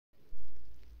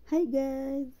Hi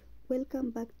guys,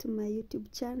 welcome back to my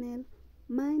YouTube channel.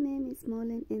 My name is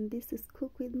Mollen and this is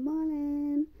Cook with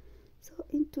Mollen. So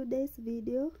in today's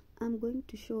video, I'm going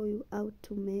to show you how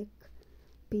to make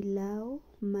pilau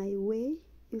my way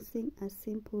using a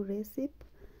simple recipe.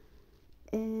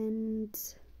 And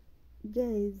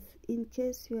guys, in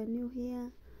case you are new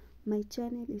here, my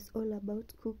channel is all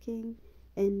about cooking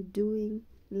and doing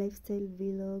lifestyle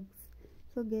vlogs.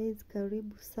 So guys,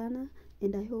 karibu sana,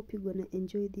 and I hope you're gonna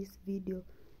enjoy this video.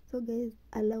 So guys,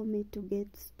 allow me to get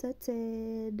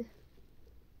started.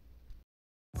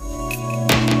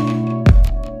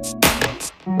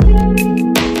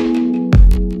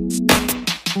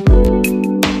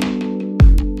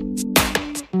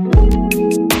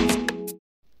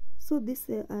 So these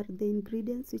are the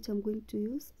ingredients which I'm going to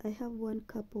use. I have 1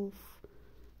 cup of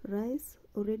rice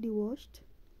already washed,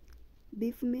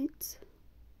 beef meat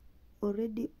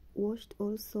already washed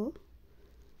also,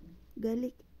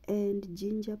 garlic and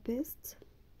ginger paste,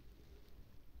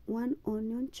 1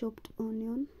 onion, chopped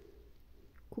onion,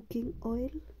 cooking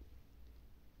oil.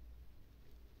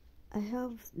 I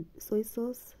have soy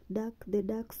sauce, the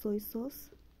dark soy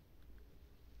sauce.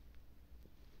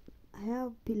 I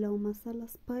have pilau masala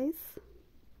spice.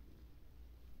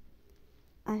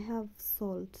 I have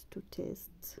salt to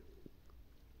taste.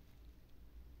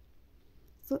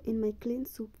 So in my clean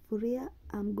sufuria,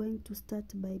 I'm going to start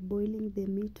by boiling the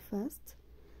meat first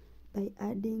by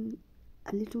adding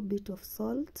a little bit of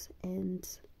salt and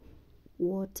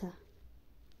water.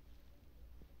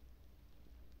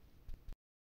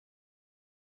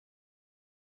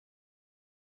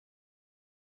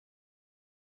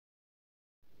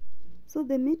 So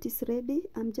the meat is ready.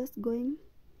 I'm just going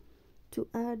to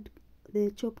add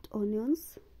the chopped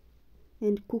onions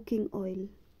and cooking oil.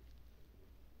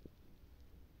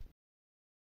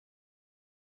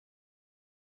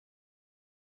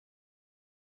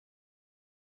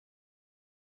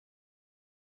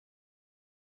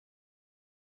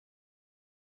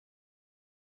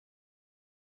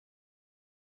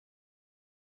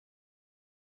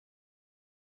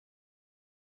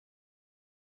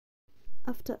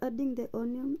 After adding the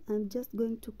onion, I'm just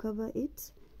going to cover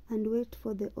it and wait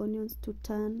for the onions to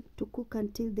cook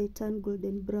until they turn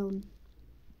golden brown.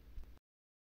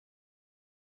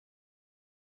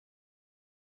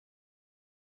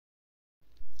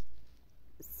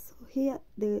 So here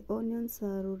the onions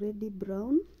are already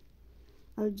brown.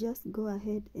 I'll just go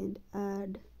ahead and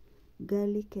add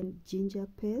garlic and ginger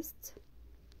paste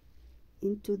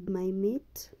into my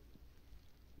meat.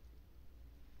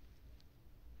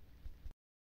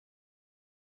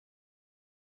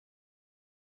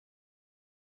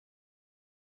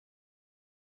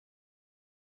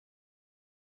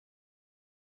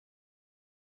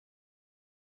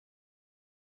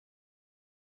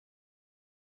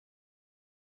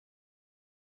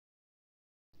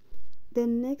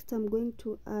 Then next I'm going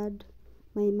to add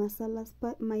my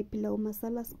pilau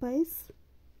masala spice.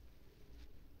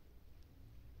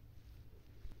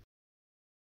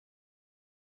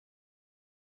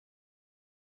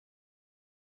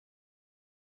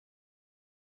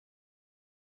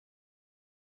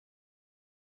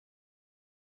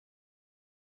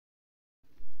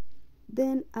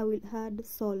 Then I will add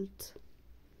salt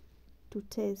to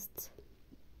taste.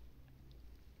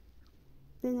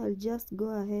 Then I'll just go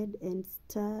ahead and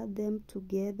stir them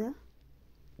together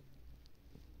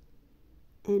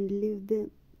and leave them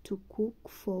to cook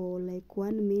for like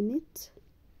 1 minute.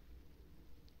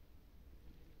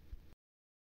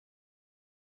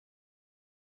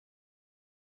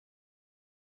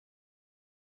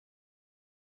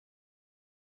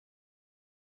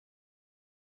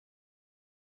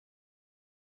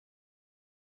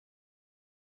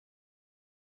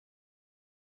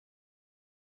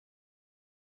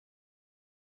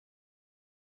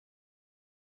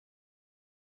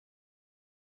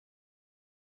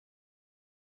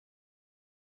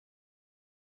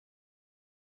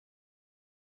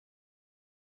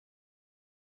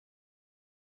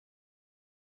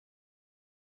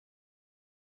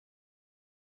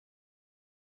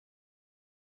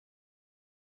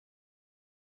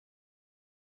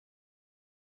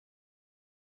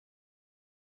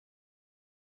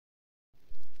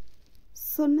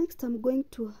 So next I'm going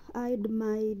to add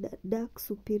my dark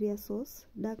superior sauce,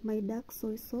 my dark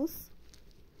soy sauce.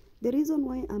 The reason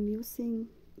why I'm using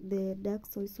the dark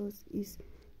soy sauce is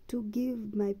to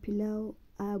give my pilau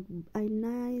a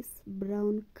nice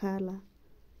brown color.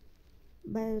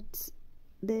 But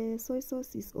the soy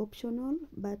sauce is optional,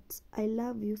 but I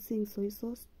love using soy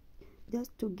sauce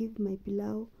just to give my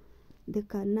pilau the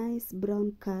nice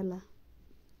brown color.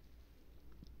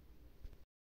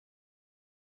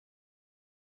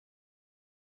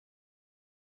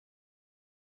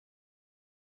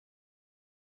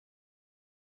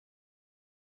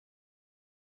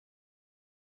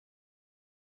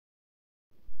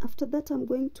 After that, I'm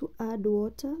going to add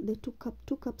water, the 2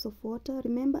 cups of water.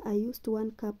 Remember, I used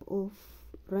 1 cup of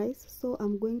rice, so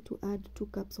I'm going to add 2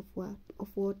 cups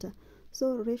of water.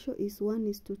 So ratio is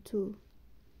 1:2.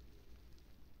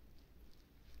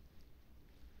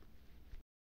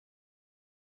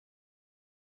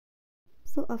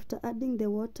 So after adding the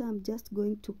water, I'm just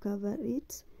going to cover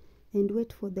it and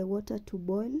wait for the water to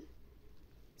boil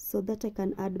so that I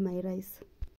can add my rice.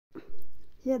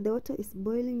 Here the water is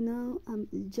boiling now.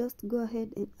 Just go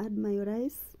ahead and add my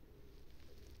rice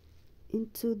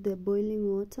into the boiling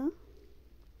water.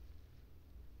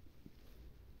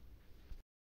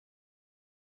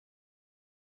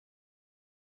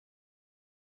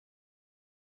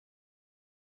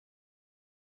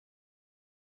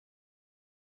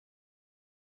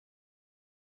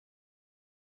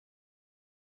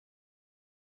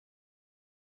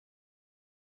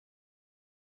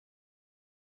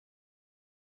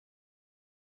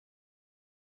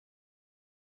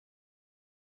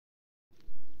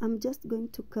 I'm just going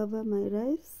to cover my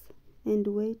rice and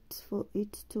wait for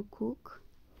it to cook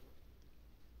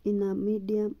on a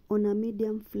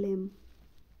medium flame.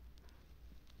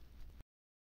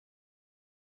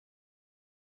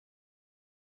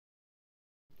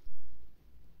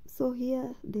 So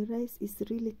here the rice is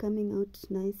really coming out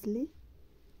nicely.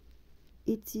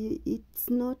 It's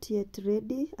not yet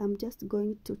ready. I'm just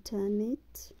going to turn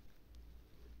it,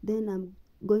 then I'm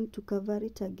going to cover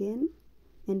it again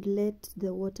and let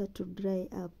the water to dry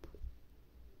up.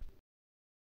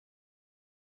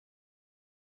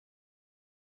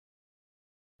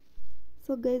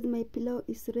 So guys, my pilau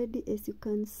is ready, as you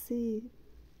can see,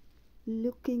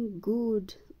 looking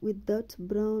good with that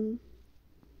brown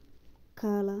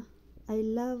color. I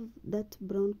love that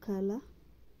brown color.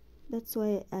 That's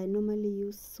why I normally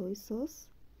use soy sauce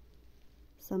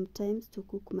sometimes to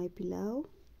cook my pilau.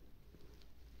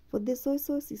 For the soy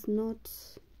sauce is not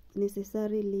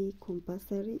necessarily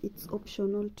compulsory, it's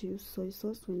optional to use soy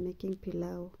sauce when making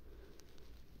pilau.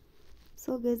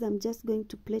 So guys, I'm just going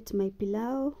to plate my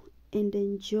pilau and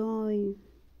enjoy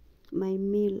my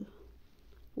meal.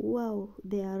 Wow,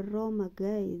 the aroma,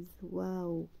 guys,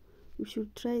 wow. You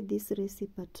should try this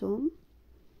recipe at home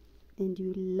and you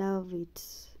will love it.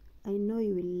 I know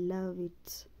you will love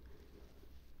it.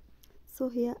 So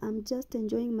here I'm just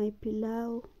enjoying my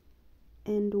pilau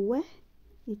and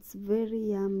it's very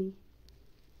yummy.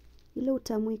 Ile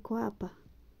utamu iko hapa,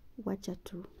 wacha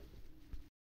tu.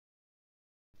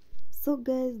 So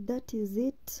guys, that is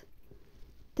it.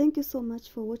 Thank you so much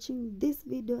for watching this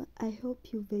video. I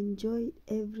hope you've enjoyed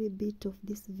every bit of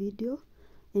this video,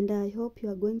 and I hope you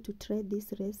are going to try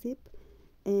this recipe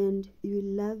and you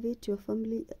will love it. Your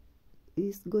family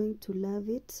is going to love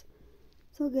it.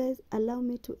 So guys, allow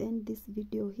me to end this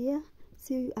video here.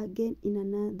 See you again in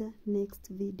another next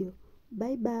video.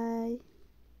 Bye bye.